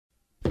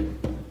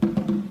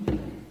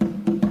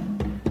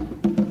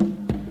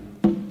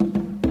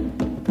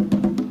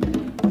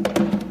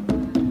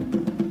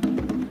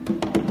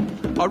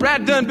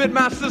rat done bit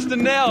my sister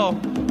Nell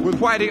with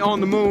Whitey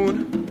on the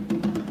moon.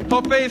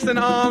 Her face and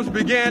arms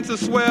began to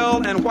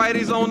swell, and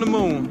Whitey's on the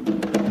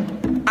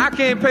moon. I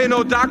can't pay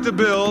no doctor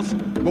bills,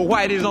 but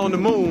Whitey's on the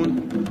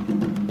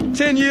moon.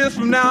 10 years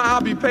from now, I'll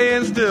be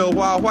paying still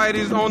while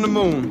Whitey's on the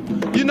moon.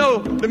 You know,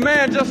 the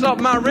man just upped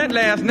my rent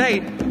last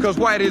night, cause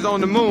Whitey's on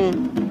the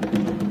moon.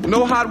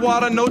 No hot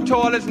water, no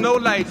toilets, no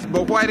lights,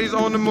 but Whitey's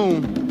on the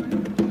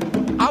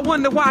moon. I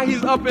wonder why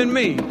he's upping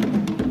me,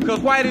 cause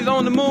Whitey's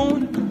on the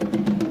moon?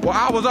 Well,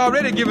 I was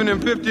already giving him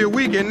 $50 a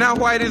week, and now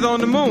Whitey's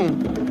on the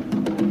moon.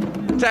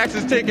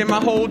 Taxes taking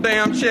my whole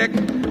damn check.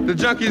 The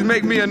junkies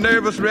make me a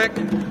nervous wreck.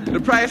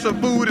 The price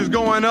of food is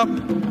going up.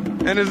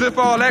 And as if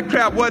all that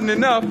crap wasn't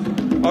enough,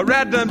 a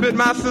rat done bit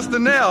my sister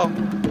Nell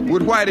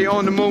with Whitey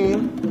on the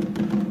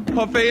moon.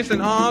 Her face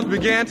and arms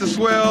began to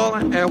swell,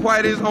 and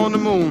Whitey's on the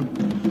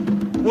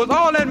moon. Was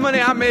all that money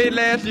I made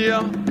last year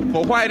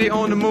for Whitey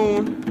on the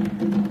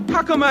moon?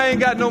 How come I ain't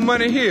got no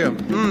money here?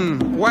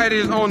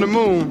 Whitey's on the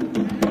moon.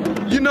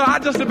 You know, I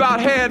just about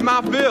had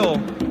my fill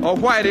of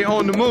Whitey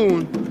on the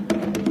moon.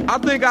 I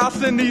think I'll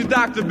send these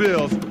doctor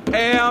bills.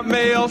 Air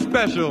mail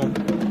special.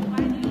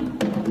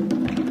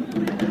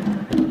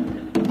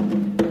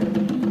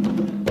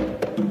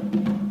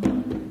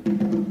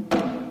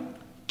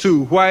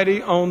 To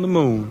Whitey on the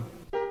moon.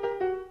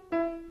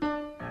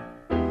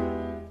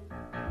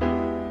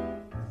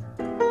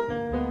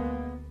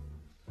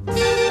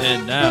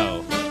 And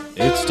now,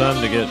 it's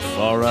time to get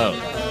far out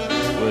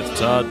with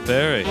Todd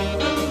Perry.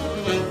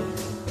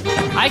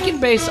 I can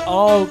base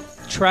all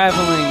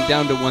traveling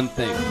down to one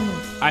thing.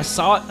 I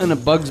saw it in a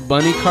Bugs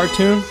Bunny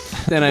cartoon,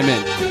 then I'm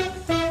in.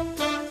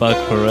 Buck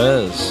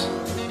Perez.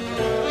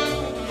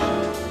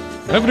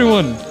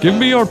 Everyone, give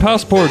me your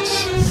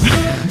passports.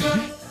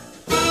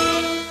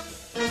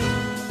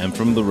 And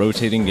from the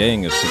rotating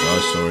gang of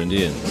Cigar Store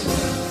Indians,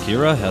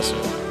 Kira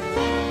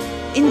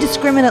Hesser.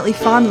 Indiscriminately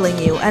fondling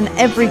you on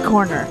every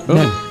corner.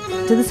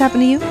 Oh. Did this happen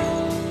to you?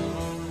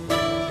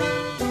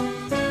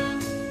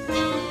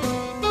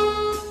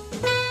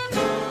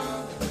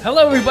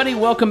 Hello, everybody.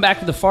 Welcome back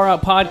to the Far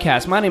Out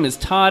Podcast. My name is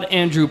Todd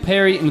Andrew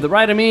Perry, and to the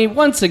right of me,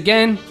 once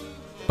again,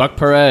 Buck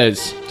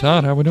Perez.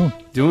 Todd, how we doing?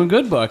 Doing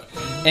good, Buck.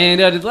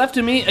 And to the left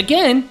of me,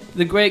 again,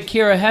 the great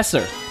Kira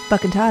Hesser.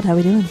 Buck and Todd, how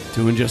we doing?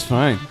 Doing just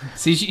fine.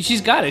 See,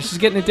 she's got it. She's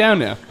getting it down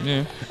now.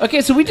 Yeah.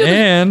 Okay, so we did.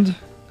 And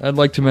I'd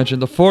like to mention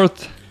the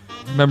fourth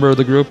member of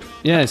the group.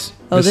 Yes.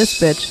 Oh, this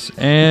bitch.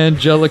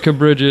 Angelica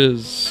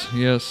Bridges.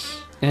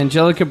 Yes.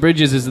 Angelica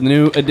Bridges is the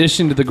new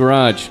addition to the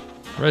garage.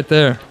 Right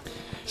there.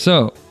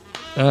 So,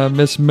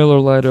 Miss Miller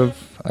Lite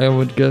of, I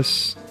would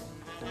guess,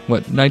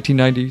 what,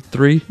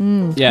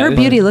 1993? Yeah, Her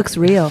beauty looks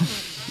real.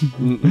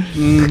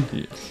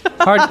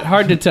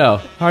 Hard to tell.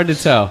 Hard to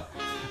tell.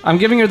 I'm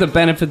giving her the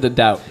benefit of the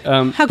doubt.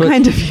 How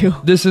kind of you.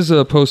 This is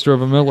a poster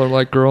of a Miller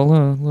Lite girl.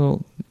 A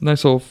little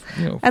nice little,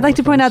 I'd like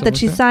to point out that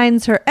she like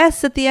signs her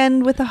S at the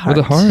end with a heart.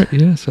 With a heart,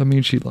 yes. I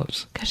mean, she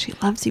loves. Because she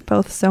loves you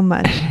both so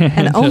much.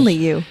 And only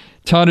you.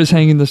 Todd is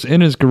hanging this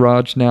in his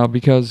garage now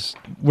because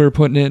we're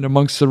putting it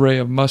amongst the array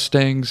of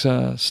Mustangs,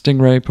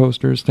 Stingray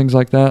posters, things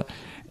like that.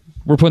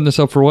 We're putting this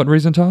up for what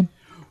reason, Todd?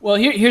 Well,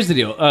 here's the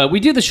deal. We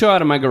do the show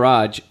out of my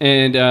garage,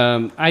 and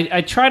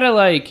I try to,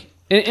 like...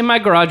 In my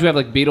garage, we have,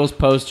 like, Beatles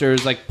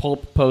posters, like,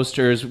 Pulp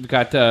posters. We've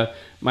got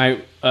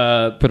my...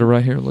 Put it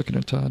right here looking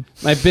at Todd.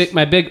 My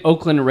big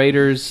Oakland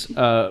Raiders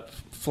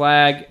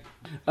flag.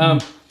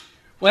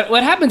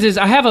 What happens is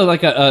I have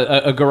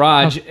a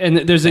garage, and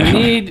there's a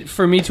need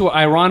for me to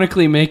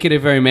ironically make it a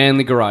very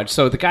manly garage.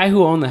 So the guy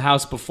who owned the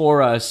house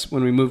before us,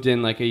 when we moved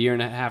in like a year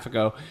and a half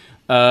ago,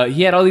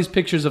 he had all these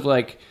pictures of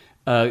like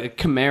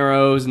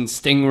Camaros and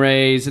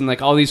Stingrays and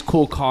like all these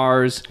cool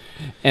cars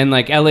and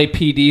like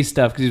LAPD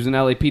stuff because he was an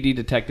LAPD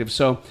detective.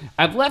 So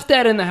I've left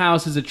that in the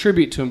house as a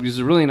tribute to him because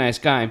he's a really nice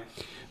guy.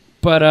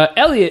 But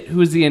Elliot,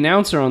 who is the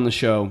announcer on the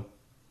show,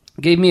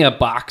 gave me a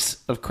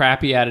box of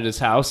crap he had at his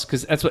house,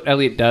 because that's what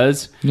Elliot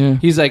does. Yeah.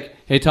 He's like,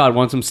 hey, Todd,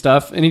 want some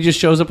stuff? And he just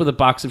shows up with a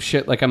box of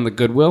shit like I'm the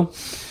Goodwill.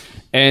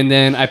 And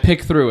then I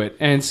pick through it.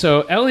 And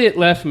so Elliot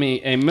left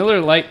me a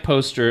Miller Lite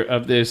poster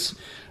of this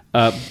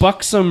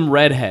buxom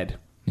redhead.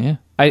 Yeah.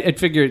 I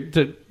figured,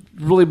 to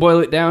really boil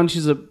it down,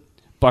 she's a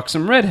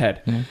buxom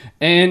redhead. Yeah.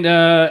 And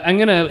I'm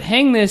going to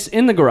hang this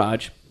in the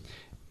garage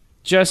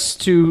just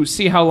to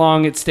see how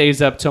long it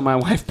stays up till my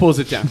wife pulls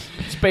it down.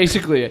 It's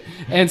basically it.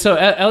 And so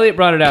Elliot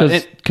brought it out.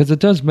 Because it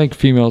does make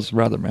females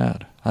rather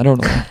mad. I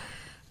don't know.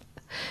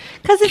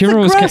 Because it's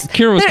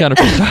Kira was kind of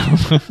pissed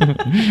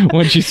off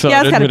when she saw it. Yeah,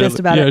 I was kind of pissed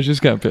about it. Yeah, she's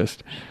kind of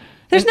pissed.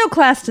 There's no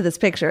class to this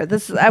picture.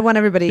 I want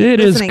everybody It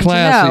listening is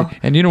classy. to know.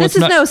 And you know this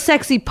is no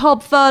sexy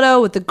pulp photo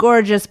with the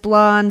gorgeous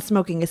blonde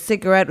smoking a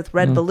cigarette with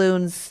red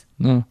balloons.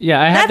 No. Yeah,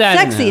 I have That's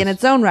that sexy in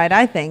its own right,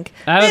 I think.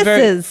 I This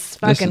is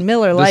fucking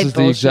Miller Lite bullshit.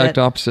 This is the exact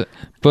opposite.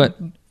 But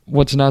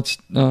what's not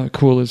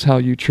cool is how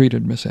you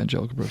treated Miss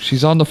Angelica Brooks.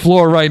 She's on the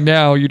floor right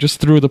now. You just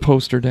threw the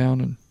poster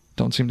down and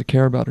don't seem to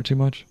care about her too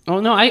much. Oh,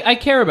 no, I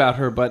care about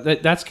her,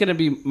 but that's going to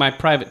be my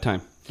private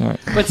time. All right.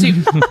 But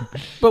see,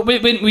 but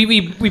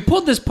we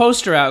pulled this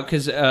poster out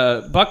because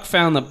Buck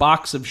found the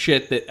box of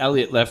shit that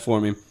Elliot left for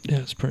me. Yeah,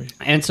 it's pretty.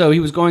 And so he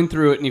was going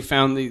through it, and he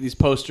found these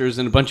posters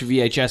and a bunch of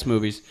VHS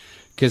movies.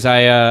 Because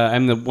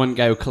I'm the one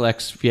guy who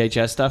collects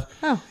VHS stuff.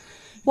 Oh,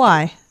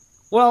 why?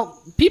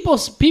 Well, people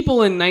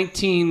in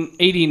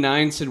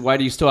 1989 said, "Why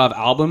do you still have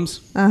albums?"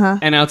 And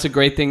now it's a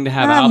great thing to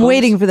have albums. I'm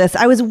waiting for this.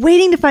 I was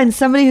waiting to find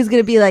somebody who's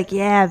going to be like,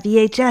 yeah,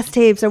 VHS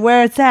tapes are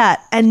where it's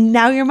at. And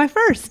now you're my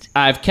first.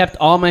 I've kept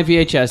all my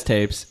VHS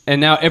tapes,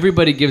 and now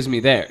everybody gives me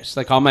theirs.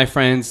 Like all my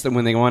friends,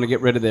 when they want to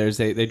get rid of theirs,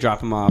 they drop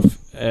them off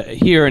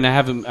here, and I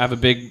have a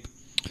big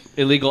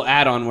illegal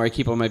add-on where I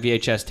keep all my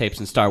VHS tapes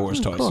and Star Wars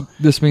toys. Cool.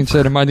 This being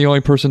said, am I the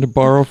only person to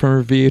borrow from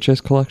her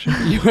VHS collection?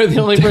 You are the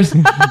only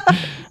person.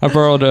 I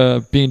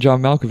borrowed Being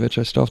John Malkovich.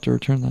 I still have to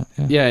return that.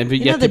 Yeah. But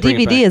You know the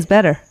DVD is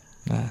better.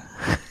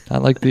 I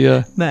like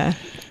the. Nah.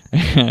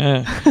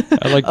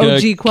 I like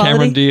OG quality?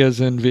 Cameron Diaz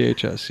in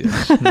VHS.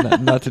 Yes,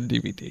 not in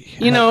DVD.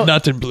 You know,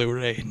 not in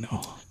Blu-ray.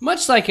 No.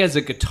 Much like as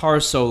a guitar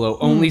solo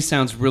only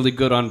sounds really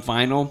good on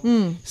vinyl,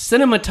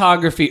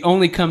 cinematography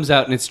only comes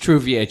out in its true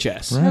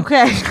VHS. Right.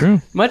 Okay. It's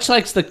true. Much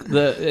like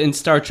the in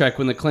Star Trek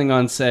when the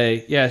Klingons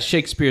say, "Yeah,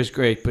 Shakespeare's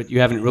great, but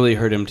you haven't really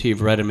heard him till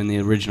you've read him in the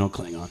original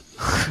Klingon."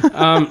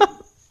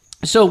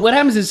 So what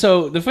happens is,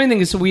 the funny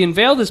thing is, we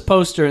unveil this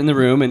poster in the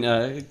room, and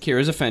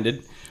Kira's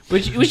offended,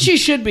 which she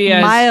should be,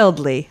 as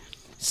Mildly.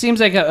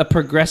 seems like a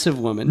progressive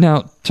woman.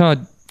 Now,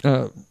 Todd,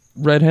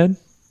 redhead.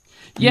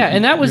 Yeah,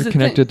 and that was You're the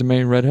connected to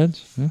main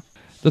redheads. Yeah.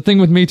 The thing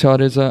with me,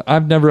 Todd, is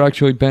I've never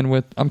actually been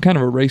with. I'm kind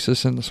of a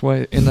racist in this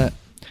way, in that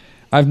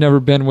I've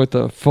never been with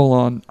a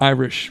full-on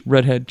Irish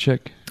redhead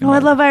chick. Oh, I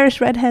love Irish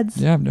redheads.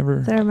 Yeah, I've never.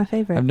 They're my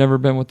favorite. I've never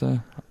been with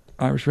a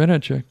Irish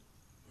redhead chick.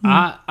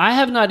 I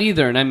have not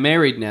either, and I'm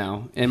married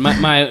now. And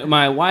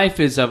my wife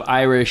is of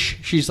Irish.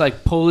 She's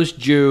like Polish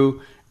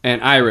Jew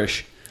and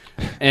Irish.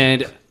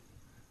 And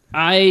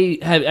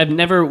I've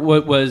never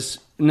was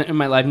in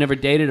my life never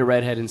dated a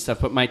redhead and stuff.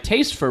 But my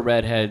taste for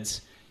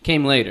redheads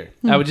came later.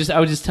 I was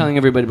just telling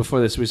everybody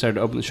before this we started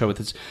to open the show with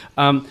this.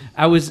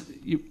 I was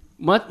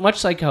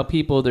much like how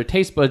people their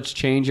taste buds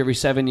change every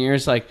 7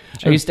 years. Like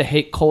I used to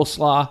hate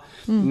coleslaw.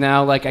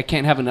 Now, like, I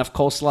can't have enough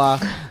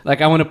coleslaw. Like,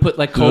 I want to put,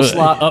 like,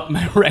 coleslaw up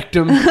my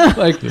rectum.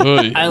 Like,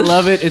 I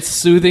love it. It's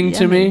soothing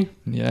to me.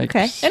 Yeah.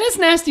 Okay. And it's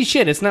nasty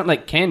shit. It's not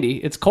like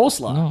candy. It's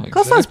coleslaw. No,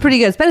 Coleslaw's pretty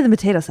good. It's better than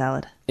potato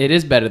salad. It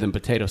is better than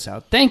potato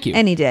salad. Thank you.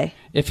 Any day.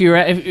 If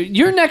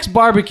your next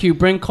barbecue,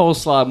 bring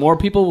coleslaw. More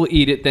people will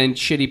eat it than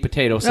shitty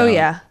potato salad. Oh,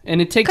 yeah.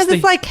 And it takes Because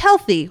it's like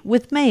healthy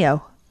with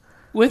mayo.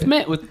 with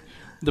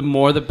the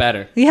more the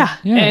better. Yeah.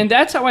 Yeah. And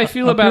that's how I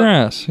feel Up your about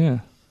ass, yeah.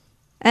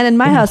 And in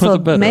my Put the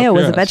household, better mayo up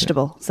was your a ass,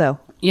 vegetable. So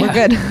Yeah. we're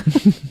good.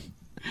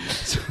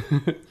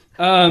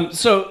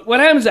 So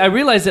what happens, I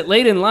realized that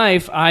late in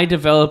life, I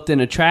developed an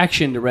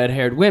attraction to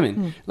red-haired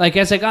women. Like,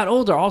 as I got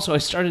older, also, I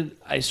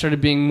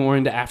started being more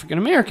into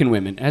African-American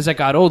women. As I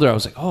got older, I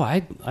was like, oh,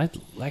 I'd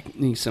like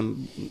me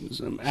some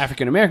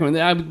African-American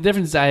women. The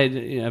difference is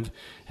I've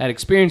had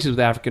experiences with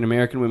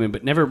African-American women,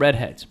 but never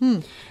redheads.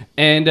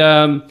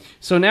 And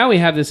so now we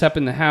have this up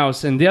in the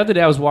house. And the other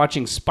day I was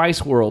watching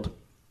Spice World.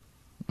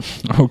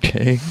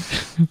 Okay.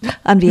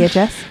 On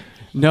VHS.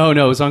 No, it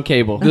was on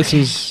cable. This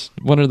is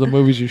one of the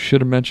movies you should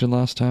have mentioned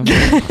last time.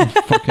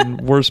 Fucking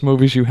worst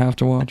movies you have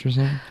to watch or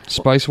something.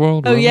 Spice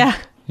World? Oh, really? yeah.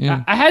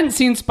 Yeah. I hadn't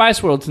seen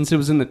Spice World since it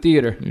was in the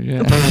theater.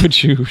 Yeah,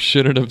 which you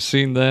shouldn't have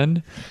seen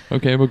then.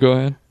 Okay, well, go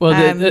ahead. Well,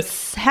 I'm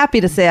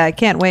happy to say I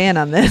can't weigh in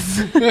on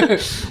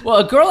this. well,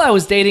 a girl I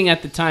was dating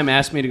at the time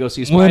asked me to go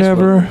see Spice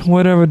World.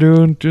 Whatever,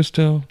 dude. Just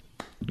tell.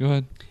 Go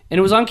ahead. And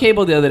it was on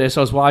cable the other day,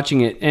 so I was watching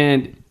it.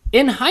 And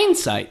in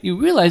hindsight, you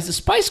realize the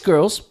Spice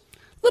Girls, a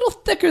little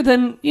thicker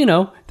than,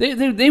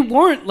 they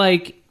weren't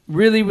like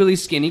really, really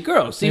skinny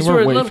girls. They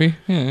weren't wafy.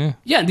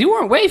 Yeah. They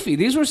weren't wafy.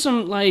 These were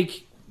some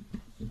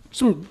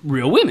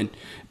real women.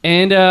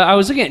 And I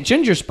was looking at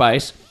Ginger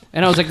Spice,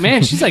 and I was like,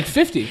 man, she's like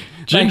 50.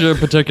 Ginger in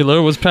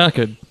particular was packed.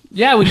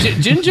 Yeah, well,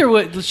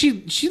 Ginger,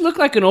 she looked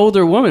like an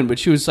older woman, but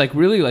she was like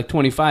really like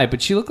 25,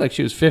 but she looked like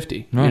she was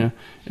 50, Right.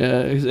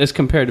 as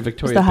compared to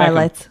Victoria Just the Beckham.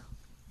 highlights.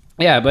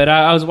 Yeah, but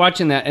I was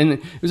watching that, and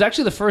it was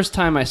actually the first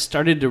time I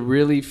started to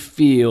really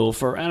feel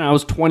and I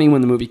was 20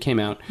 when the movie came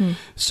out.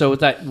 So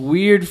with that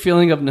weird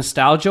feeling of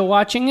nostalgia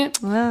watching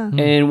it,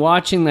 and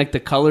watching like the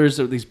colors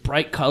of these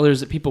bright colors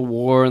that people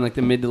wore in like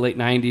the mid to late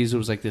 90s, it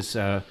was like this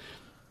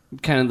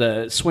kind of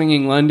the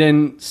swinging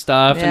London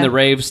stuff and the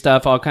rave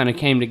stuff all kind of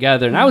came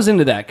together, and I was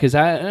into that because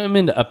I'm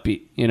into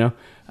upbeat,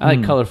 I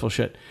like colorful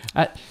shit.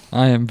 I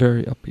am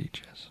very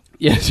upbeat,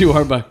 Yes, you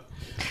are, Buck.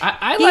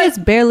 He is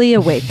barely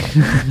awake.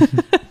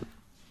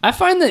 I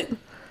find that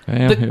I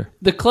am here.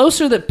 the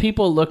closer that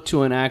people look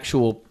to an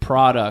actual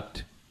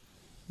product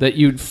that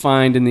you'd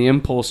find in the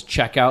impulse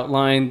checkout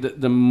line,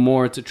 the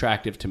more it's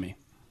attractive to me.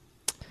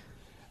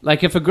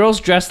 Like if a girl's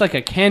dressed like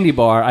a candy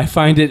bar, I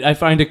find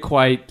it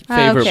quite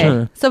favorable. Okay.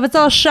 Sure. So if it's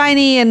all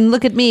shiny and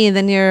look at me,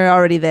 then you're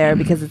already there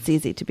because it's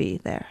easy to be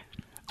there.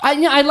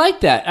 I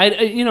like that.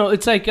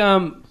 It's like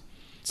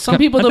some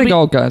people I they'll think be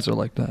all guys are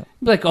like that.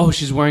 like, oh,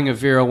 she's wearing a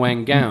Vera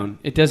Wang gown.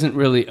 It doesn't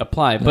really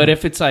apply. But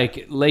if it's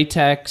like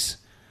latex,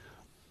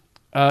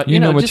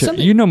 just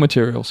something.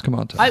 Materials. Come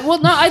on, Tom.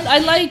 I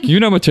like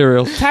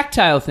materials.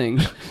 tactile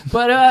things.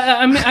 But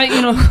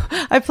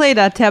I played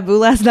Taboo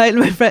last night, and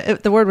my friend,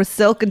 the word was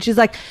silk, and she's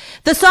like,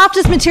 "The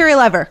softest material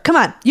ever. Come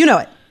on, you know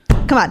it.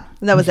 Come on."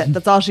 And that was it.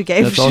 That's all she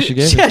gave. That's all she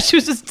gave. Yeah, she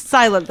was just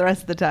silent the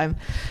rest of the time,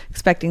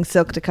 expecting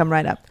silk to come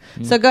right up.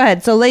 So go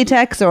ahead. So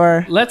latex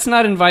or let's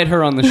not invite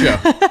her on the show.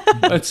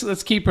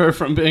 let's keep her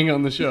from being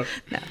on the show.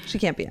 no, she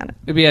can't be on it.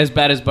 It'd be as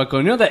bad as Bucko.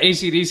 You know that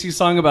AC/DC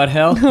song about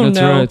hell? That's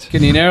no. right.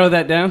 Can you narrow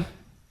that down?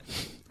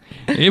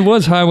 It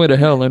was Highway to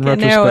Hell in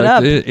Can't narrow it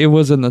up. retrospect. It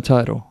was in the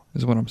title,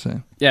 is what I'm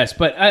saying. Yes,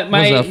 but It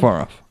wasn't that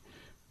far off.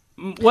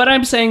 what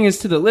I'm saying is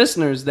to the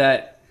listeners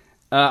that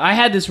I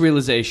had this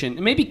realization,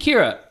 and maybe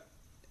Kira,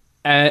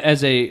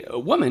 as a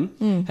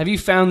woman, have you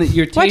found that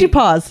your Why'd you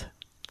pause?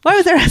 Why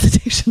was there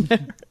hesitation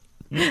there?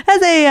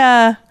 As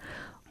a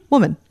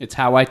woman. It's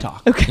how I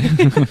talk.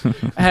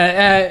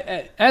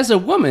 Okay. As a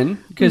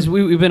woman, because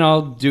we've been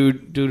all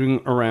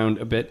duding around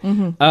a bit,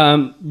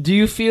 do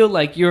you feel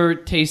like your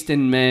taste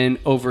in men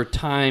over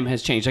time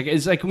has changed? Like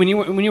it's like when you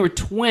were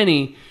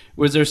 20,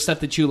 was there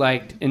stuff that you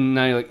liked, and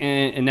now you're like,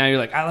 and now you're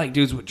like, I like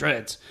dudes with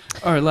dreads,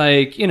 or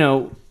like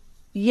Yeah,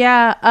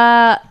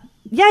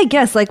 I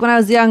guess like when I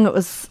was young, it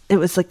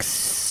was like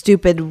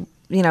stupid,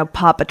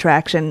 pop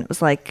attraction. It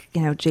was like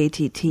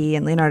JTT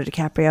and Leonardo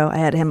DiCaprio. I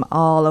had him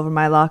all over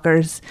my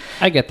lockers.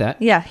 I get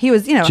that. Yeah, he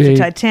was after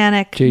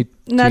Titanic.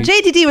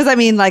 JTT was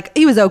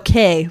he was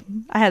okay.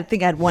 I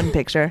think I had one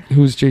picture.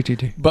 Who's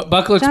JTT? But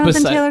Buck looks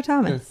Jonathan beside. Taylor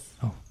Thomas.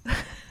 Oh.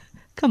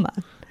 Come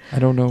on. I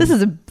don't know.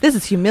 This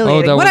is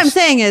humiliating. Oh, what I'm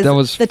saying is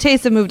was- the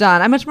tastes have moved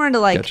on. I'm much more into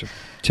like Gotcha.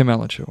 Tim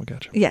Allen show.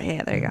 Gotcha.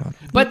 Yeah, there you go.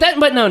 But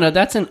no,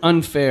 that's an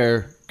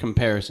unfair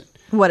comparison.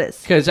 What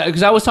is? Because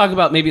I was talking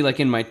about maybe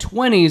like in my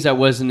 20s, I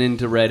wasn't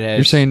into redheads.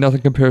 You're saying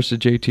nothing compares to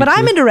JTT. But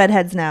I'm into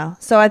redheads now,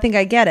 so I think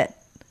I get it.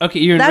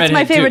 Okay, you're in That's my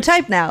redhead, favorite too.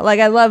 type now. Like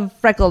I love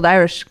freckled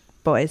Irish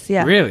boys.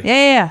 Yeah. Really?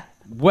 Yeah.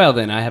 Well,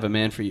 then I have a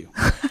man for you.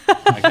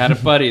 I got a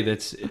buddy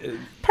that's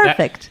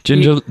Perfect.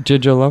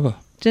 Ginger lover.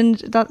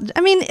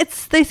 I mean,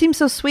 they seem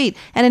so sweet.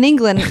 And in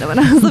England, when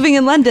I was living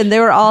in London,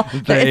 they were all.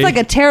 It's like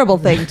a terrible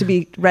thing to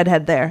be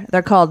redhead there.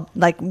 They're called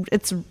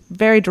it's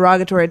very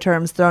derogatory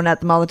terms thrown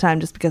at them all the time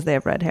just because they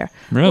have red hair.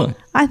 Really?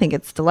 I think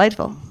it's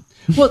delightful.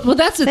 Well,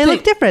 that's the They thing.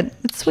 look different.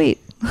 It's sweet.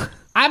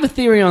 I have a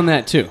theory on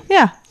that too.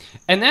 Yeah.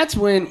 And that's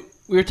when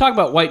we were talking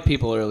about white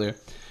people earlier.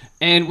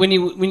 And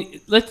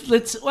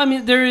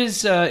there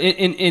is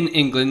in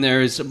England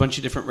there is a bunch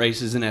of different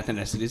races and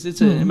ethnicities. It's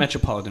a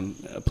metropolitan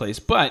place,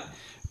 but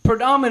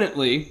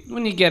predominantly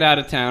when you get out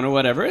of town or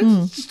whatever,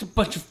 it's just a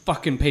bunch of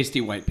fucking pasty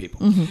white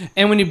people.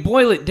 And when you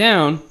boil it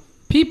down,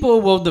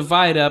 people will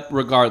divide up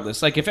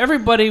regardless. Like if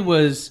everybody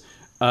was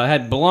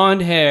had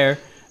blonde hair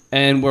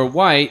and were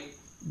white,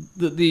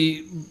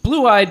 the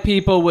blue-eyed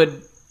people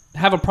would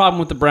have a problem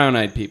with the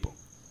brown-eyed people.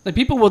 Like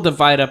people will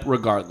divide up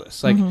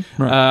regardless. Like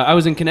I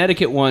was in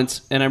Connecticut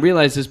once, and I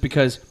realized this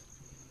because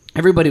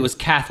everybody was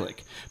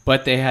Catholic,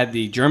 but they had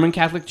the German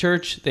Catholic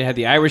Church, they had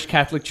the Irish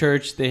Catholic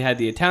Church, they had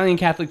the Italian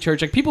Catholic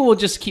Church. Like people will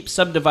just keep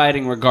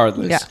subdividing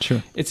regardless. Yeah,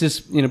 sure. It's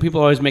just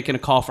people always making a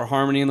call for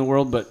harmony in the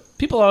world, but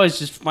people always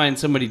just find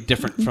somebody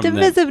different from them.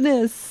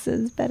 Divisiveness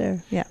is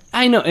better. Yeah.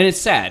 I know, and it's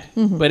sad,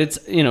 but it's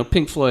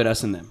Pink Floyd,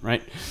 us and them,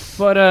 right?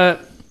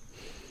 But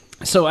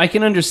so I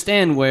can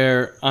understand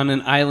where on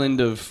an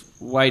island of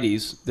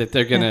whiteys that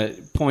they're gonna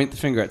point the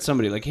finger at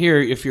somebody. Like here,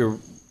 if you're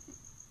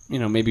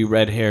maybe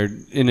red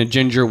haired in a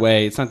ginger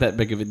way, it's not that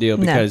big of a deal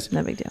because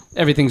no big deal.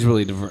 Everything's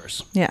really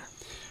diverse. Yeah.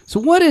 So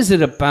what is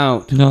it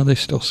about? No, they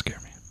still scare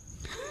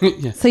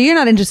me. So you're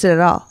not interested at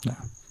all. No.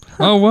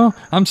 Oh well,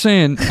 I'm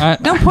saying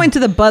Don't point to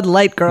the Bud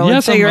Light girl and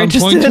yes, say you're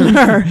interested in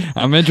her.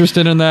 I'm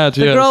interested in that.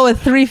 The yes. girl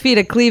with 3 feet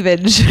of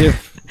cleavage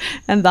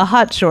and the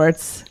hot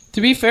shorts.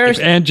 To be fair,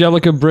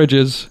 Angelica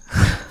Bridges.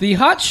 the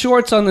hot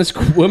shorts on this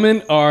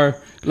woman are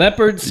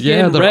leopard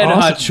skin, they're red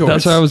awesome. hot shorts.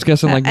 That's what I was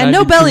guessing. Like And no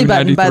 92, belly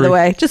button, by the 93.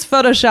 way. Just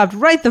photoshopped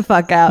right the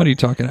fuck out. What are you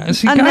talking about?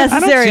 See,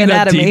 Unnecessary I don't see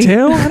anatomy. That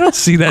detail. I don't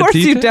see that Of course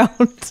detail. you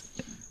don't.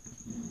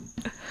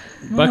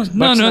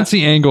 No, it's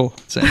the angle.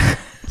 It's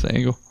the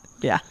angle.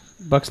 Yeah.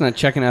 Buck's not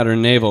checking out her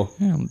navel.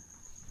 Yeah,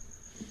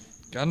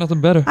 got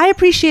nothing better. I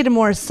appreciate a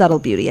more subtle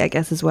beauty, I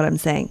guess is what I'm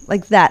saying.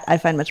 Like that, I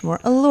find much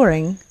more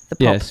alluring.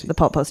 The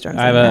pulp poster.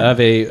 I have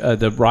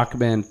the rock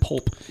band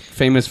Pulp,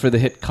 famous for the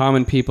hit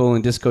Common People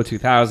and Disco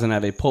 2000. I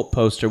have a Pulp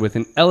poster with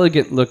an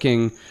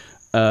elegant-looking,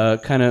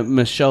 kind of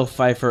Michelle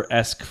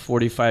Pfeiffer-esque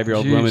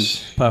 45-year-old woman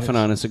puffing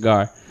on a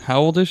cigar. How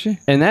old is she?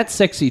 And that's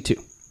sexy, too.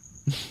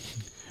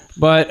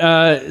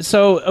 But,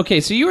 so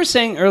you were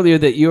saying earlier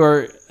that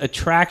your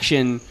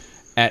attraction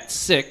at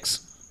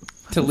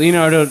 6 to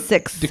Leonardo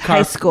 6,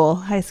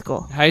 DiCaprio... high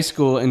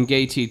school. And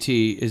gay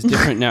TT is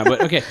different now.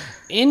 But, okay,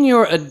 in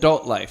your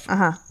adult life...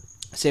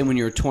 say when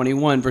you're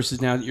 21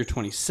 versus now that you're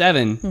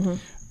 27,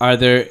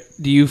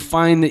 do you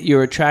find that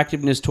your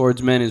attractiveness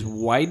towards men is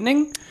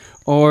widening,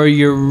 or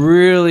you're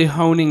really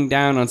honing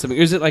down on something?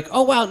 Or is it like,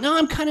 oh wow, now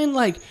I'm kind of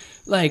like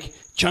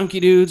chunky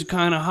dudes are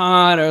kind of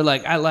hot, or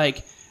like I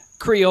like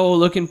Creole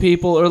looking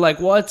people, or like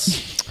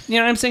what's, you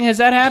know what I'm saying? Has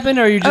that happened,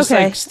 or are you just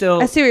like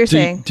still? I see what you're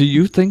saying. Do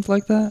you think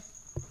like that?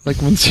 Like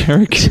when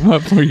Sarah came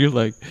up, were you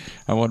like,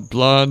 I want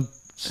blonde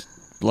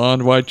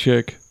white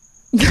chick?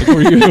 Like,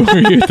 were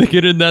you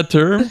thinking in that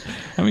term?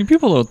 I mean,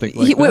 people don't think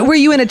like that. Were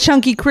you in a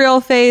chunky Creole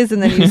phase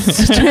and then you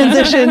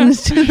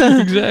transitioned to the...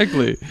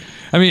 Exactly.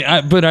 I mean, I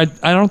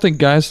don't think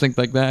guys think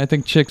like that. I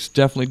think chicks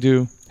definitely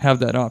do have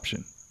that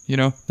option. You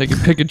know, they can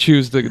pick and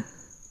choose the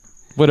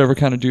whatever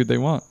kind of dude they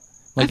want.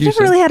 Like I've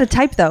never really had a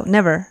type though.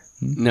 Never.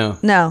 No.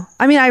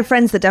 I mean, I have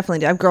friends that definitely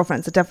do. I have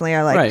girlfriends that definitely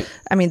are like, Right.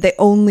 I mean, they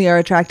only are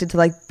attracted to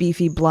like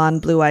beefy,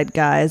 blonde, blue-eyed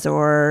guys,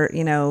 or,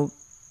 you know.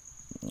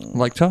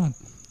 Like Todd.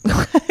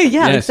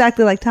 Yeah, Yes.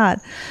 exactly like Todd.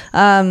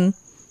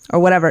 Or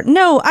whatever.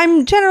 No,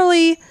 I'm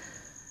generally,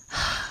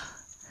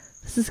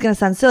 this is going to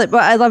sound silly,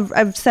 but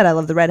I've said I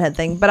love the redhead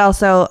thing, but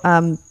also,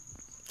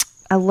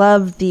 I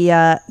love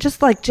the,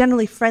 just like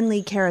generally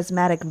friendly,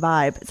 charismatic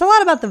vibe. It's a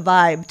lot about the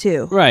vibe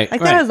too. Right,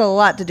 Like right. that has a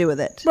lot to do with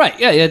it. Right.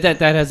 Yeah. That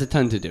has a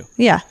ton to do.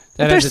 Yeah.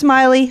 That If they're has a-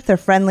 smiley, if they're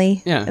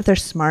friendly, Yeah. if they're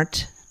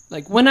smart.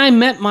 Like when I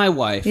met my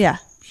wife. Yeah.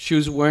 She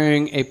was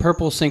wearing a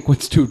purple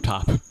sequins tube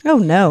top. Oh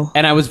no.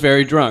 And I was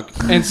very drunk.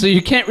 And so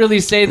you can't really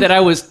say that I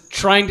was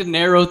trying to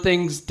narrow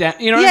things down.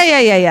 You know what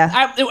Yeah.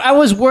 I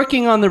was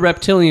working on the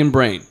reptilian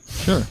brain.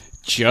 Sure.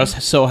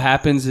 Just so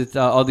happens that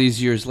all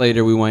these years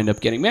later we wind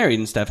up getting married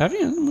and stuff. We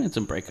had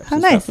some breakups How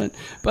and nice. stuff.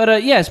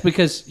 But yes,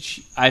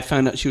 because I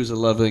found out she was a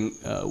loving,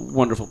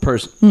 wonderful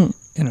person.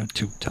 In a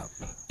tube top.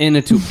 In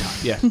a tube top,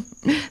 yeah.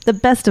 The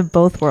best of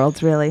both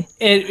worlds, really.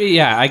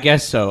 Yeah, I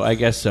guess so.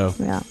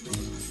 Yeah.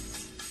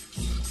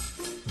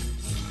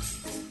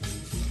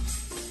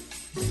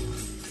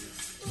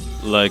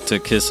 Like to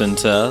kiss and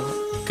tell?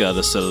 Got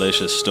a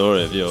salacious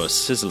story of your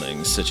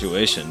sizzling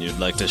situation you'd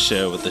like to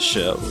share with the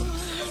show?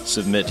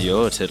 Submit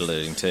your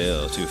titillating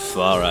tale to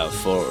Far Out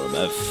Forum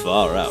at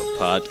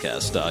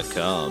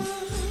faroutpodcast.com.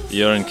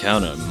 Your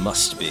encounter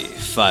must be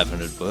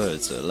 500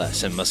 words or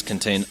less and must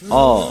contain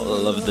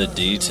all of the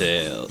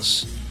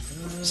details.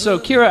 So,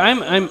 Kira,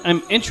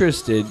 I'm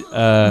interested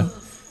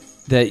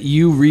that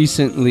you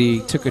recently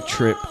took a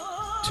trip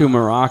to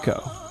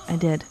Morocco. I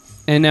did.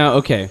 And now,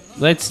 okay,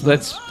 let's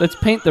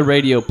paint the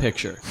radio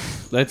picture.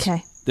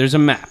 Okay. There's a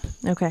map,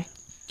 Okay.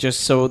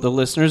 just so the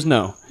listeners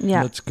know.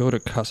 Yeah. Let's go to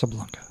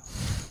Casablanca.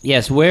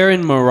 Yes, where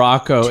in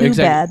Morocco? Too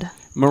bad.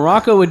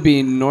 Morocco would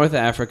be North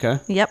Africa.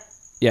 Yep.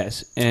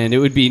 Yes, and it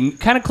would be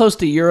kind of close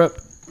to Europe,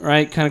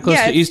 right? Kind of close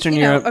to it's, Eastern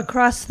you know, Europe.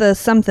 across the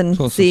something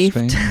Close to sea,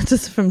 Spain.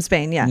 just from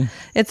Spain. Yeah.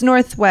 It's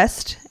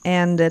northwest,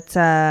 and it's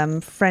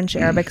French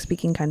Arabic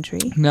speaking country.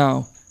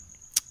 Now,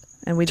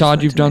 And we just Todd,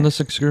 went you've to done Mar- this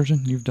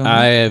excursion? You've done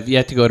I it? have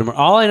yet to go to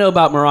All I know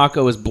about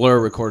Morocco is Blur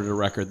recorded a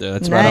record there.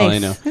 That's about all I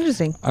know.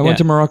 Interesting. I went Yeah.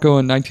 to Morocco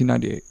in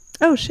 1998.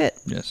 Oh shit!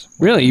 Yes.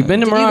 Really? You've been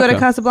to Did Morocco? you go to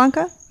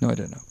Casablanca? No, I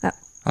didn't know. Oh,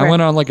 I where?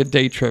 went on like a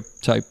day trip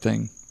type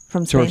thing.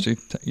 From Spain.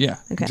 Touristy yeah,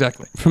 Okay.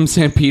 exactly. From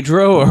San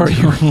Pedro? Or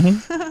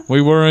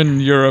We were in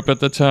Europe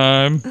at the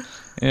time,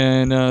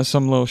 and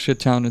some little shit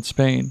town in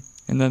Spain,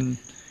 and then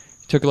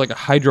took like a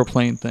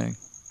hydroplane thing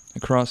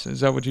across. Is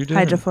that what you did?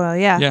 Hydrofoil.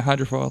 Yeah. Yeah,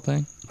 hydrofoil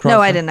thing. No,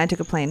 Across I it? didn't. I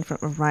took a plane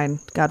from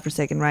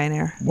godforsaken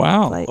Ryanair.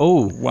 Wow. Flight.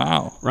 Oh,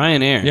 Wow.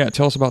 Ryanair. Yeah,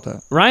 tell us about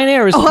that.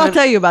 Ryanair is Oh, I'll kind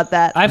tell you about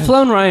that. I've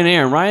flown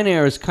Ryanair.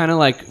 Ryanair is kind of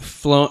like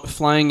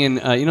flying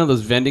in, you know,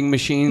 those vending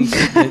machines.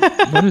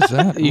 that What is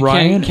that? you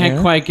Ryan can't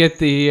Air? quite get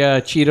the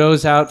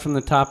Cheetos out from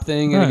the top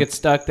thing, and Right. it gets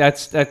stuck.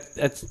 That's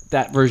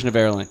that version of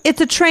airline. It's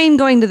a train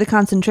going to the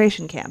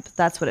concentration camp.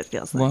 That's what it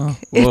feels like. Wow.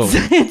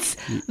 It's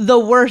the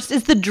worst.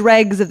 It's the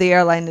dregs of the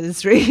airline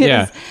industry.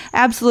 Yeah. It's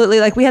absolutely.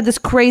 Like we had this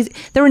crazy.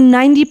 There were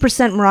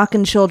 90%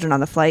 Moroccan children on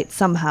the flight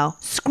somehow,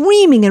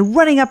 screaming and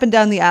running up and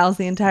down the aisles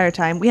the entire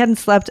time. We hadn't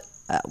slept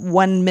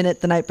 1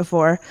 minute the night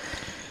before,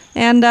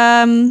 and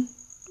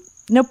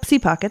no sea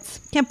pockets.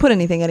 Can't put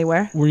anything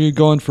anywhere. Were you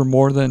going for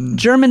more than...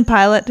 German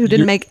pilot who didn't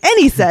You're- make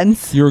any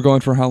sense. You were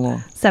going for how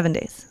long? 7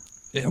 days.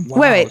 Yeah, wow.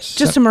 Wait,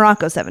 just to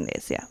Morocco, 7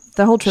 days. Yeah,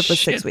 the whole trip was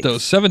Shit, 6 weeks.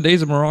 those 7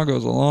 days in Morocco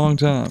is a long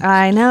time.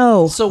 I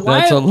know. So why?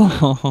 That's a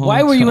long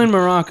Why were you time. in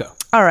Morocco?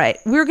 All right,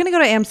 we were going to go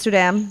to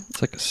Amsterdam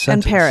It's like a and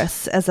sentence.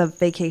 Paris as a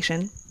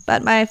vacation,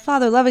 but my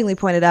father lovingly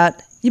pointed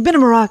out, "You've been to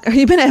Morocco,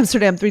 you've been to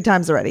Amsterdam 3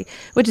 times already,"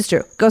 which is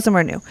true. Go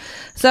somewhere new.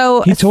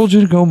 So, He told you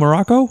to go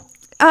Morocco?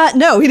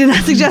 no, he did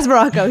not suggest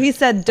Morocco. He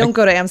said, "Don't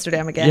go to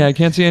Amsterdam again." Yeah, I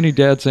can't see any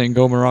dad saying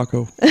go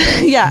Morocco.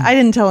 Yeah, I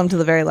didn't tell him till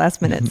the very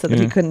last minute so that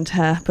he Yeah. couldn't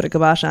put a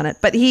kibosh on it.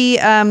 But he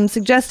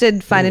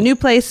suggested find a new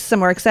place,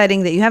 somewhere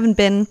exciting that you haven't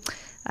been.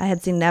 I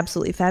had seen an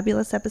Absolutely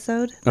Fabulous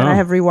episode that I Oh.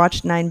 have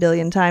rewatched 9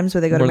 billion times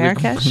where they go to Where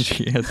they go- Marrakesh.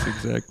 Yes,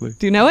 exactly.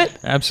 Do you know it?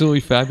 Absolutely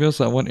Fabulous,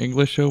 that one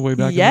English show way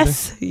back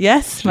Yes,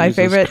 yes, my Jesus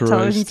favorite Christ.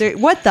 television series.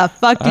 What the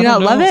fuck? Do in you the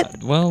day. not love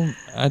it? Well,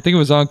 I think it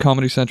was on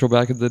Comedy Central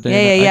back in the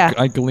day. Yeah.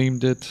 I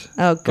gleamed it.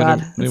 Oh but God,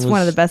 it it's was- one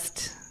of the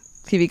best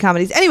TV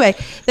comedies. Anyway,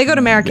 they go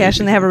to Marrakesh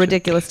and they have a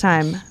ridiculous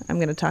time. I'm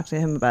going to talk to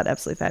him about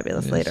Absolutely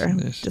Fabulous Yes, later. I'm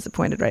yes.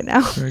 disappointed right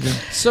now. Very good.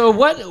 So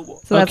what?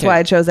 So that's why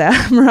I chose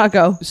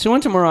Morocco. So I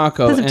went to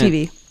Morocco. Because of and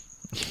TV.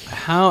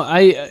 How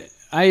I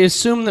I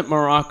assume that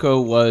Morocco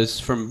was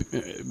from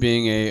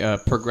being a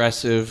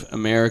progressive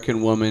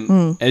American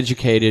woman,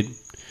 educated,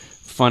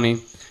 funny.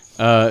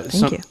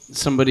 Thank you.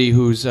 Somebody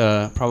who's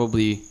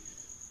probably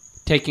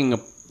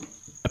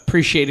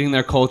appreciating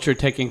their culture,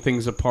 taking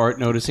things apart,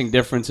 noticing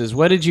differences.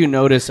 What did you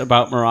notice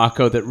about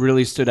Morocco that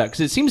really stood out? Because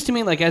it seems to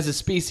me like as a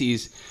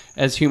species,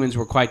 as humans,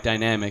 we're quite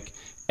dynamic,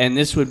 and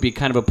this would be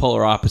kind of a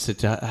polar opposite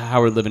to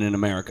how we're living in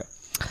America.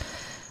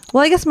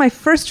 Well, I guess my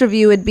first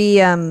review would be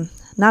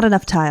not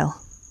enough tile.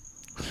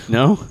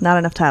 No? Not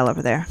enough tile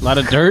over there. A lot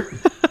of dirt?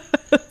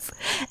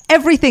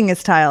 Everything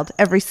is tiled.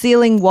 Every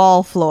ceiling,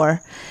 wall,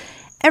 floor.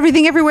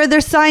 Everything, everywhere.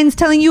 There's signs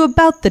telling you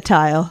about the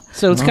tile.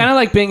 So it's kind of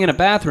like being in a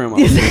bathroom.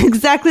 It's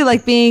exactly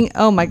like being,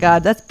 oh my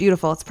God, that's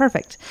beautiful. It's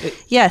perfect.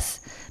 Yes,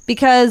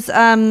 because,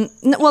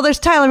 there's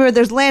tile everywhere.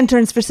 There's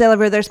lanterns for sale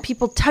everywhere. There's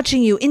people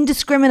touching you,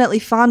 indiscriminately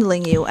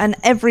fondling you on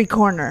every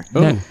corner.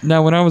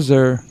 Now, when I was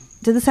there,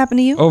 Did this happen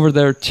to you? over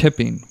there,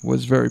 tipping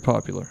was very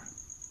popular.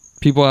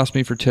 People asked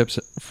me for tips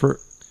for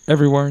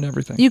everywhere and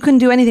everything. You couldn't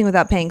do anything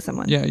without paying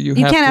someone. Yeah, you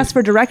can't have to- ask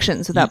for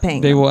directions without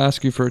paying They them. will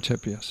ask you for a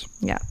tip, yes.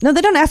 Yeah. No,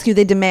 they don't ask you.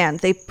 They demand.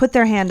 They put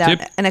their hand out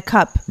Tip. in a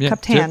cup, Yeah,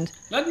 cupped tip. hand.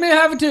 Let me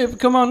have a tip.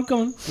 Come on.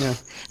 Yeah.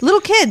 Little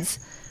kids.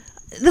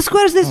 The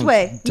square's this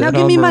way. Now Dead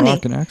give on me money.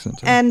 Moroccan accent,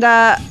 too. And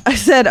I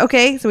said,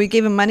 okay. So we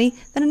gave him money.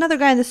 Then another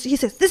guy he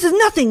says, this is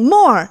nothing,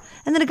 more.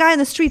 And then a guy in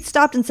the street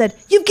stopped and said,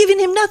 you've given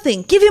him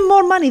nothing. Give him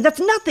more money. That's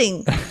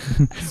nothing.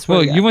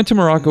 Well, you went to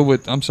Morocco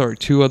with,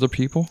 2 other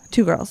people?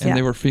 2 girls, And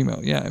they were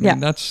female. Yeah, I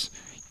mean, Yeah.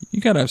 you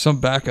got to have some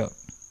backup.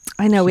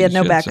 I know, we had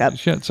no You backup.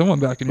 had someone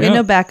backing We you had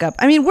no up. backup.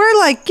 I mean,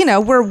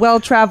 we're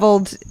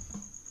well-traveled,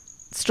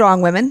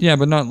 strong women. Yeah,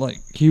 but not like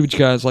huge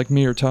guys like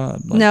me or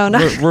Todd. Like, No,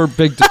 not- we're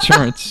big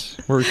deterrents.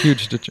 We're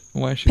huge deterrents.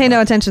 Why should Pay no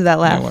I- attention to that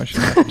Yeah, laugh. why should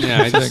I?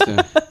 Yeah, I just...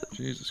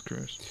 Jesus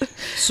Christ.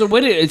 So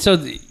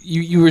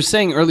you were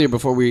saying earlier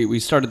before we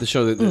started the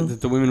show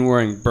that the women were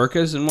wearing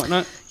burqas and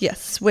whatnot?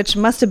 Yes, which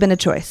must have been a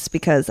choice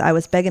because I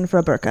was begging for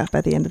a burqa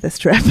by the end of this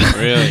trip.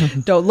 Really?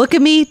 Don't look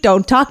at me,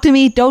 don't talk to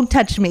me, don't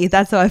touch me.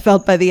 That's how I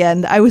felt by the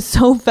end. I was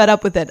so fed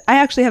up with it. I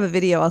actually have a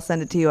video, I'll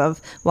send it to you,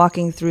 of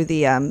walking through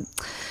the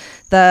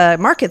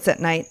markets at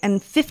night,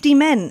 and 50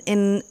 men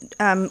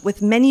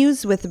with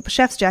menus with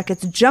chef's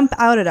jackets jump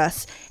out at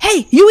us.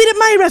 Hey, you eat at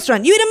my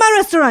restaurant. You eat at my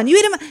restaurant. You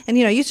eat at my... And,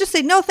 you just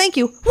say, no, thank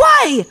you.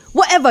 Why?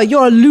 Whatever.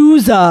 You're a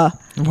loser.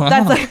 Wow.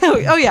 That's like,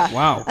 oh, yeah.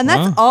 Wow. And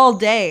that's all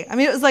day. I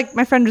mean, it was like,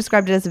 my friend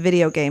described it as a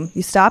video game.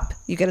 You stop,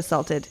 you get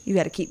assaulted. You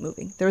got to keep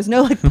moving. There was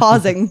no,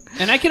 pausing.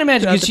 And I can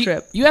imagine, Throughout 'cause the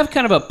trip. you have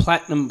kind of a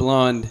platinum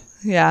blonde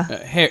Yeah.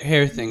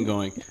 hair thing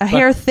going. A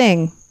hair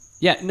thing.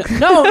 Yeah.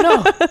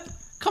 No.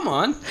 Come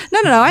on.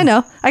 No, I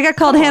know. I got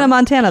called Hannah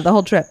Montana the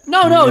whole trip.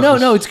 No.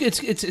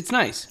 It's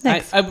nice.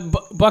 Thanks.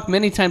 Buck,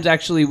 many times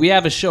actually. We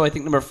have a show. I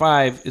think number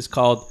 5 is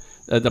called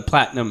the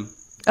Platinum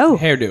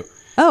Hairdo.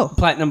 Oh.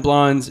 Platinum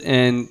blondes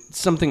and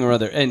something or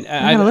other. And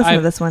I'm gonna listen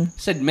to this one.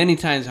 Said many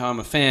times how I'm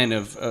a fan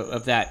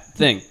of that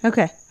thing.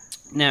 Okay.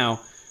 Now,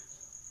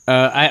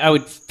 I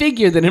would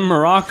figure that in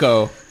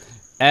Morocco,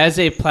 as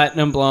a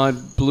platinum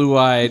blonde,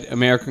 blue-eyed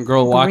American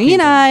girl walking,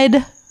 Green-eyed.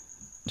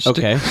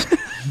 okay,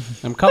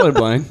 I'm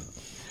colorblind.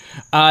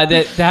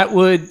 That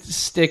would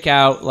stick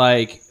out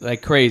like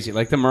crazy.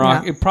 Like the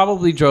Moroccan, Yeah. it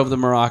probably drove the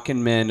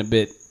Moroccan men a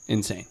bit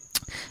insane.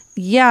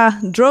 Yeah,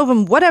 drove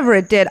him, whatever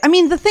it did. I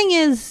mean, the thing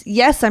is,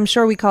 yes, I'm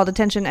sure we called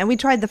attention, and we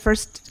tried the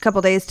first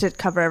couple days to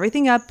cover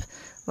everything up.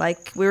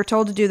 Like, we were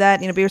told to do that,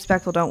 be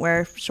respectful, don't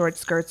wear short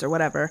skirts or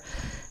whatever.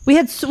 We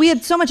had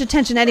so much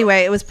attention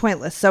anyway, it was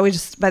pointless. So we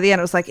just, by the end,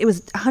 it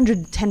was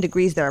 110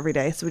 degrees there every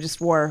day, so we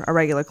just wore our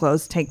regular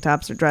clothes, tank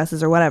tops or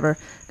dresses or whatever.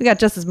 We got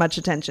just as much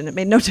attention. It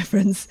made no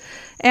difference.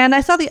 And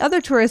I saw the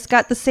other tourists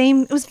got the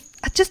same, it was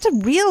just a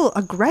real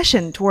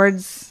aggression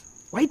towards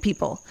white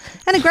people.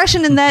 And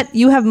aggression in that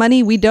you have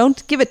money, we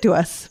don't, give it to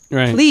us.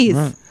 Right. Please.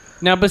 Right.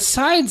 Now,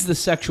 besides the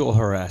sexual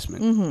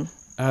harassment,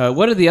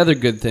 what are the other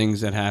good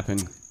things that happen?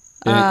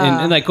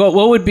 And like, what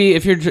would be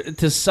if you're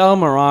to sell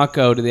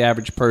Morocco to the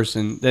average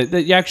person that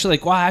you actually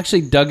like? Well, I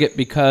actually dug it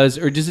because,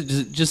 or does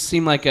it just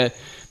seem like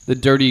the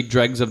dirty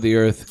dregs of the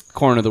earth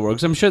corner of the world?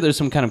 Because I'm sure there's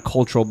some kind of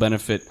cultural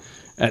benefit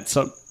at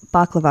some.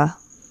 Baklava.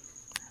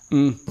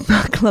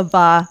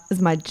 Baklava is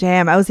my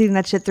jam. I was eating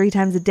that shit 3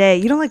 times a day.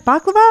 You don't like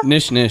baklava?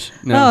 Nish.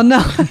 No. Oh,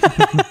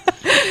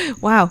 no.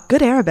 Wow.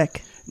 Good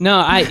Arabic.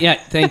 No,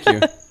 thank you.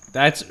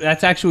 That's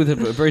actually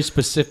with a very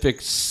specific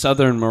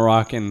Southern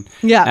Moroccan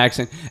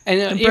accent.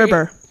 And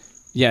Berber.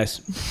 Yes.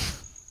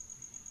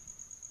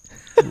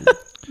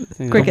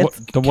 Crickets.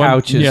 The one,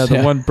 Couches, the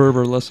yeah. one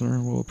Berber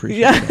listener will appreciate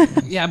Yeah.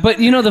 that. Yeah, but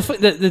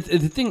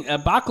the thing,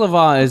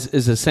 baklava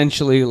is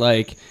essentially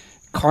like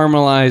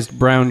caramelized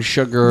brown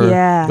sugar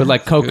with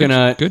like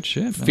coconut Good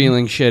shit, man.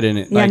 feeling shit in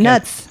it. Yeah, like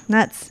nuts.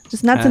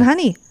 Just nuts and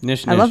honey.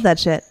 Nish. I love that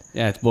shit.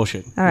 Yeah, it's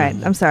bullshit. All right.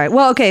 I'm sorry.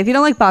 Well, okay. If you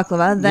don't like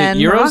baklava, then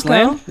Euros, Morocco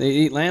lamb? They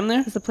eat lamb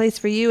there? is a place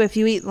for you. If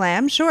you eat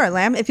lamb, sure,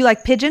 lamb. If you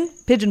like pigeon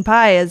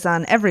pie is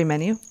on every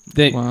menu.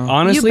 Wow.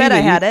 Honestly, You bet I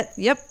they had eat- it.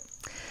 Yep.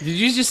 Did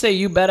you just say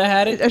you bet I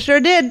had it? I sure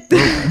did.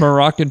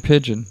 Moroccan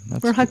pigeon.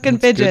 That's Moroccan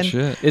good, that's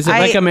pigeon. Good shit. Is it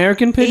like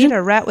American Ate pigeon?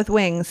 a rat with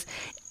wings.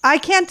 I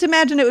can't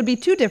imagine it would be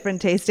too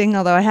different tasting,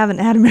 although I haven't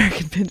had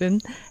American pigeon.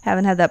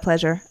 Haven't had that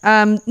pleasure.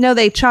 No,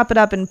 they chop it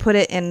up and put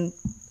it in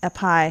a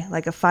pie,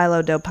 like a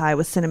phyllo dough pie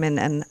with cinnamon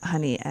and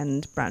honey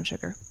and brown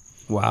sugar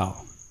Wow.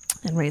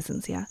 and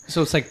raisins, yeah.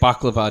 So it's like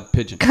baklava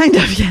pigeon. Kind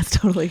of, yes,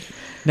 totally.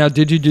 Now,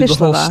 did you do Fish the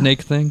whole lava.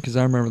 snake thing? Because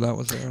I remember that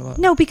was there a lot.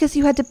 No, because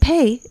you had to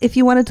pay if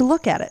you wanted to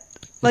look at it.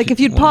 Like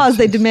if you'd Well, pause,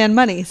 they'd it's- demand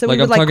money. So Like,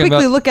 we would I'm like talking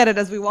quickly about- look at it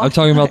as we walked. I'm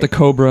talking about by. the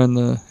cobra and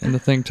the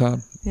thing,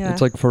 Todd. Yeah.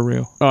 It's like for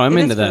real. Oh, I'm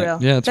It into is for that. real.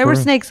 Yeah, it's there for were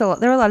real. snakes. There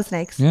were a lot of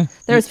snakes. Yeah.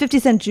 There was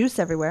 50-cent juice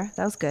everywhere.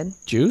 That was good.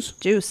 Juice?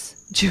 Juice.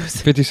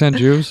 50-cent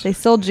Jews. They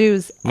sold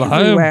Jews L'chaim.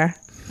 everywhere.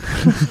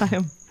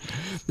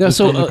 No, Just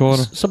so, on the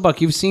corner. so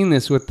Buck, you've seen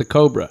this with the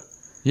cobra.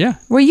 Yeah.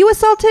 Were you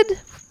assaulted?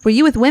 Were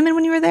you with women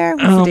when you were there?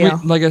 What's the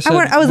deal? Like I said,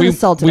 I wasn't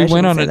assaulted. We I went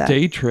shouldn't on say a that.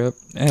 day trip,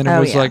 and it Oh,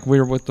 was yeah. like we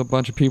were with a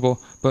bunch of people.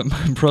 But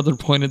my brother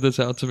pointed this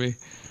out to me.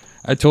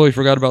 I totally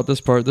forgot about this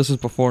part. This is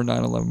before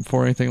 9/11,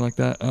 before anything like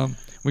that.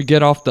 We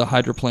get off the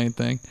hydroplane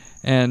thing,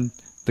 and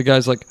the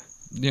guy's like,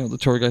 the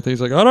tour guide thing.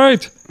 He's like, "All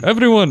right,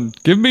 everyone,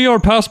 give me your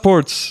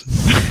passports."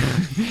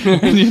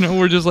 And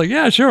we're just like,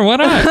 "Yeah, sure, why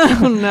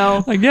not?" Oh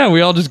no. Like, yeah, we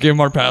all just gave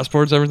him our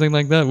passports, everything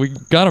like that. We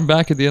got him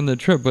back at the end of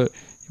the trip, but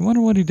you wonder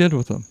what he did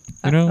with them.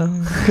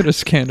 Could have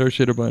scanned our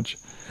shit a bunch.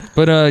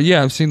 But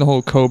yeah, I've seen the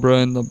whole cobra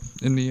in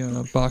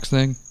the box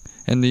thing,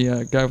 and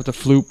the guy with the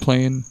flute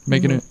playing,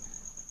 making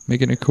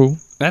it cool.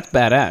 That's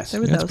badass.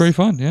 There was Yeah, it's those. pretty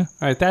fun. Yeah,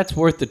 All right, that's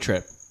worth the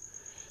trip.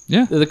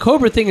 yeah. The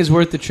cobra thing is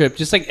worth the trip.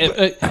 Just like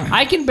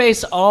I can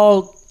base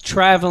all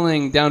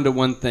traveling down to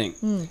one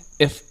thing.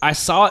 If I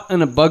saw it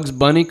in a Bugs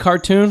Bunny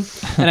cartoon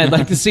and I'd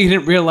like to see it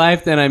in real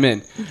life, then I'm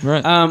in.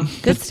 Right.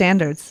 Good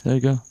standards. There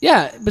you go.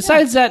 Yeah.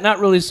 Besides that, not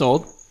really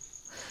sold.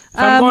 If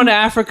I'm going to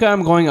Africa,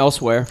 I'm going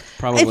elsewhere.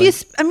 Probably.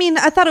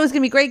 I thought it was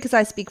going to be great because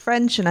I speak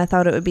French and I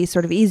thought it would be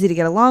sort of easy to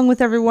get along with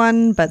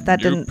everyone, but that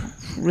didn't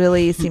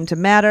really seem to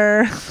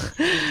matter.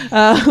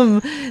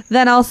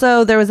 Then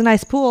also there was a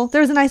nice pool.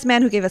 There was a nice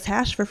man who gave us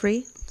hash for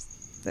free.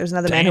 There's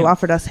another man who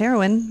offered us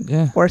heroin,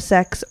 Yeah. or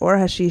sex, or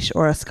hashish,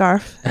 or a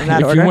scarf. In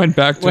that If order. you went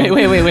back to him,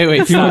 wait.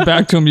 if you stop. went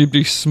back to him, you'd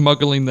be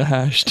smuggling the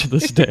hash to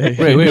this day.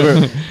 Wait.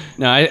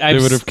 No, They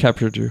would have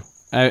captured you.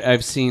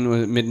 I've seen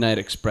with Midnight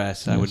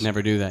Express. I would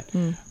never do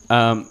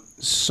that.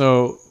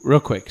 So real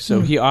quick.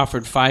 So he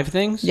offered 5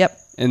 things. Yep.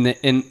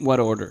 In what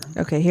order?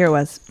 Okay, here it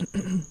was.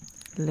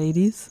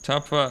 Ladies.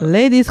 Top 5.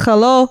 Ladies,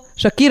 hello.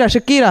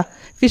 Shakira.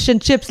 Fish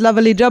and chips,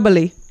 lovely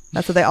jubbly.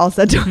 That's what they all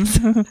said to us.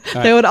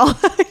 They would all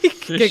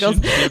giggles.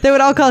 They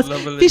would all call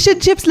us fish and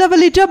chips,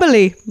 lovely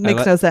jubbly.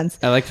 Makes no sense.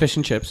 I like fish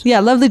and chips. Yeah,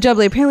 lovely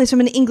jubbly. Apparently, it's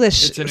from an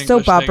English It's an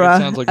soap English thing. It opera.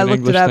 sounds like I an looked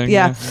English it up. thing,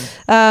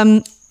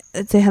 Yeah.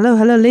 I'd say, hello,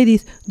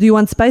 ladies. Do you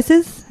want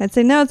spices? I'd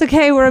say, no, it's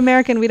okay. We're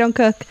American. We don't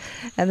cook.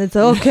 And it's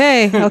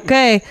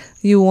okay.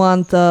 You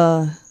want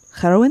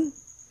heroin?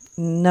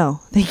 No,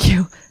 thank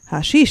you.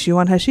 Hashish. You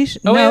want hashish?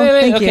 Oh, no,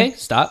 wait. thank Okay, you.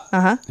 stop.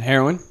 Uh-huh.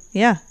 Heroin.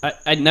 Yeah.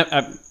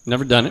 I've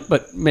never done it,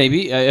 but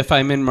maybe if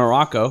I'm in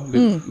Morocco,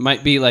 it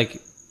might be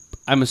like,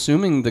 I'm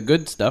assuming the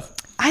good stuff.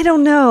 I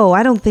don't know.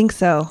 I don't think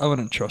so. I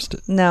wouldn't trust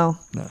it. No.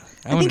 No. I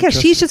think wouldn't trust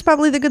hashish it. is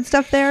probably the good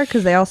stuff there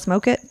because they all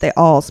smoke it. They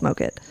all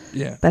smoke it.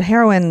 Yeah. But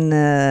heroin,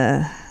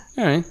 All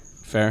right,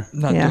 fair.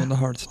 Not Yeah. doing the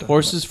hard stuff.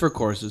 Horses for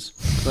courses.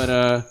 But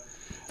all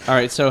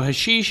right. So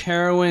hashish,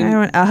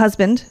 heroin. a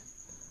husband,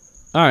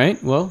 All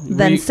right. Well,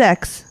 then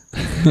sex.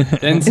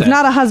 then If sex.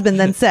 not a husband,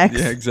 then sex.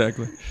 Yeah,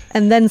 exactly.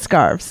 And then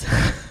scarves.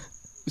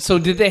 So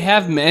did they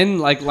have men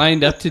like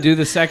lined up to do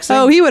the sex thing?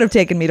 Oh, he would have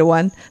taken me to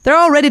one. They're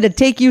all ready to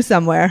take you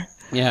somewhere.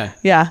 Yeah.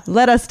 Yeah,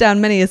 led us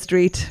down many a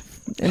street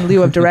in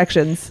lieu of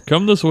directions.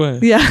 Come this way.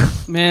 Yeah.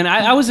 Man,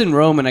 I was in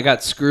Rome and I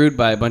got screwed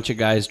by a bunch of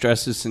guys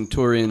dressed as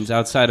centurions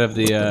outside of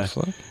the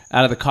fuck?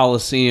 out of the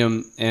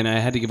Colosseum, and I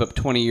had to give up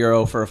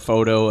 €20 for a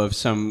photo of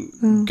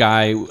some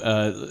guy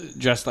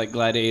dressed like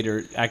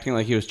Gladiator, acting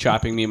like he was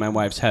chopping me and my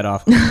wife's head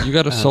off. You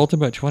got assaulted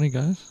by 20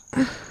 guys?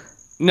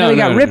 No, we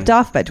no, got no, ripped no.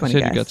 off by You 20 said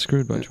guys. you got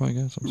screwed by 20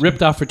 guys. I'm sorry.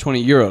 Ripped off for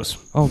 €20,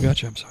 Oh,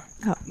 gotcha. I'm sorry.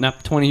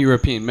 not 20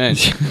 European men.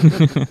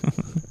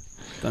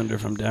 Thunder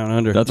from down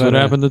under. That's But,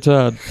 what happened to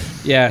Todd.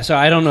 Yeah, so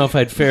I don't know if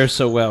I'd fare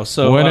so well.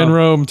 So when in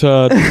Rome,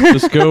 Todd.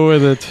 Just go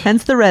with it.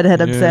 Hence the redhead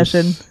Yes.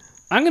 obsession.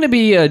 I'm going to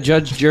be a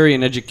judge, jury,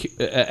 and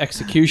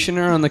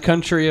executioner on the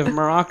country of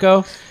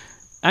Morocco.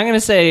 I'm going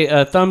to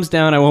say thumbs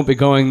down. I won't be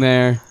going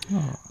there.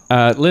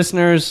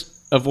 Listeners,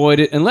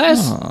 avoid it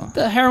unless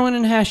the heroin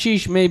and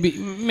hashish may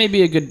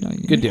be a good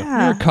deal.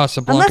 Yeah. You're a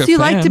Casablanca Unless you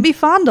like fan. to be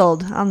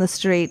fondled on the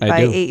street I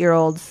by do.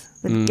 8-year-olds.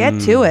 Then get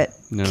to it.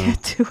 no.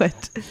 Get to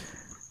it.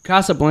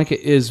 Casablanca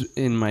is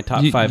in my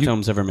top 5 You-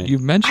 films ever made. You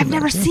mentioned I've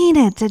never that, yeah. seen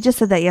it. I just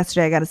said that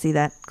yesterday. I got to see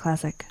that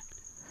classic.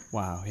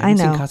 Wow, you I haven't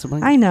seen know.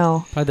 Casablanca? I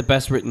know. Probably the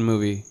best written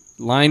movie,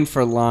 line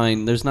for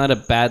line. There's not a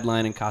bad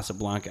line in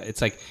Casablanca.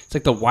 It's like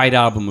the White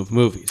Album of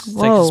movies. It's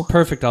like Whoa. it's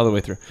perfect all the way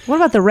through. What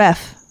about The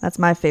Ref? That's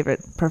my favorite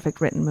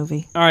perfect written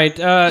movie. All right,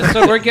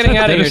 so we're getting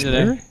out of here Dennis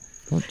today. Leary?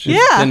 Oh, geez.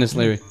 Yeah. Dennis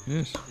Leary.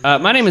 Yes.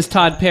 My name is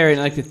Todd Perry, and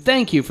I'd like to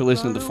thank you for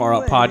listening to the Far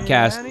Out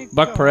Podcast.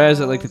 Buck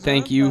Perez, I'd like to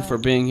thank you for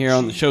being here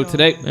on the show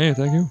today. Hey,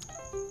 thank you.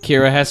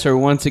 Kira Hesser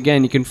once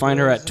again. You can find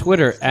her at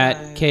Twitter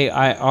at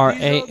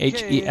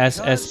KIRAHESSER.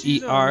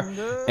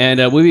 And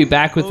we'll be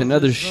back with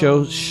another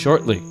show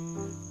shortly.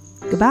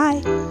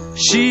 Goodbye.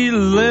 She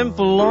limped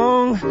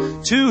along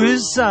to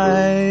his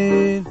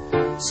side,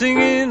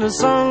 singing a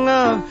song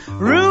of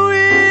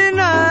ruin.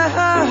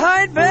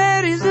 I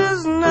bet he's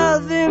just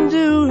nothing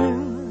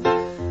doing.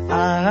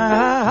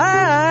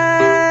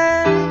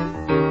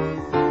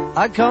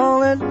 I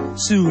call it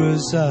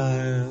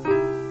suicide.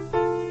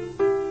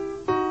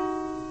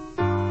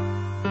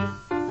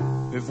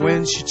 If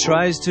when she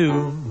tries to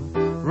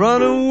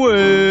run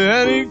away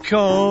and he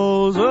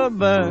calls her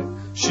back,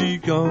 she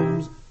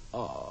comes.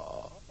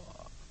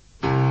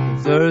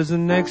 If there's a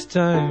next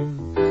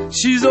time,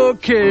 she's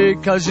okay,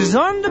 'cause she's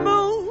on the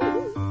moon.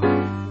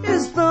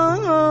 It's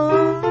done.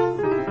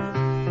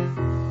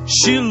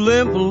 She'll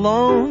limp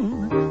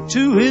along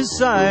to his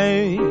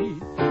side,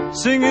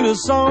 singing a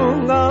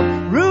song of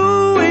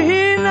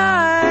ruin.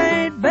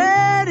 I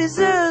bet he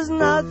says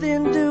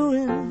nothing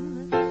doing.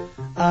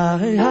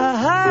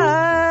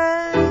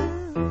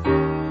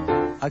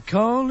 I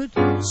call it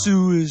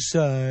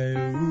suicide.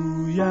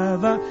 Ooh, yeah,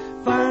 ba,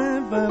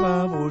 ba, ba,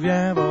 ba, ba,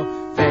 ba, ba,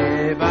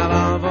 ba,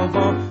 ba, ba, ba.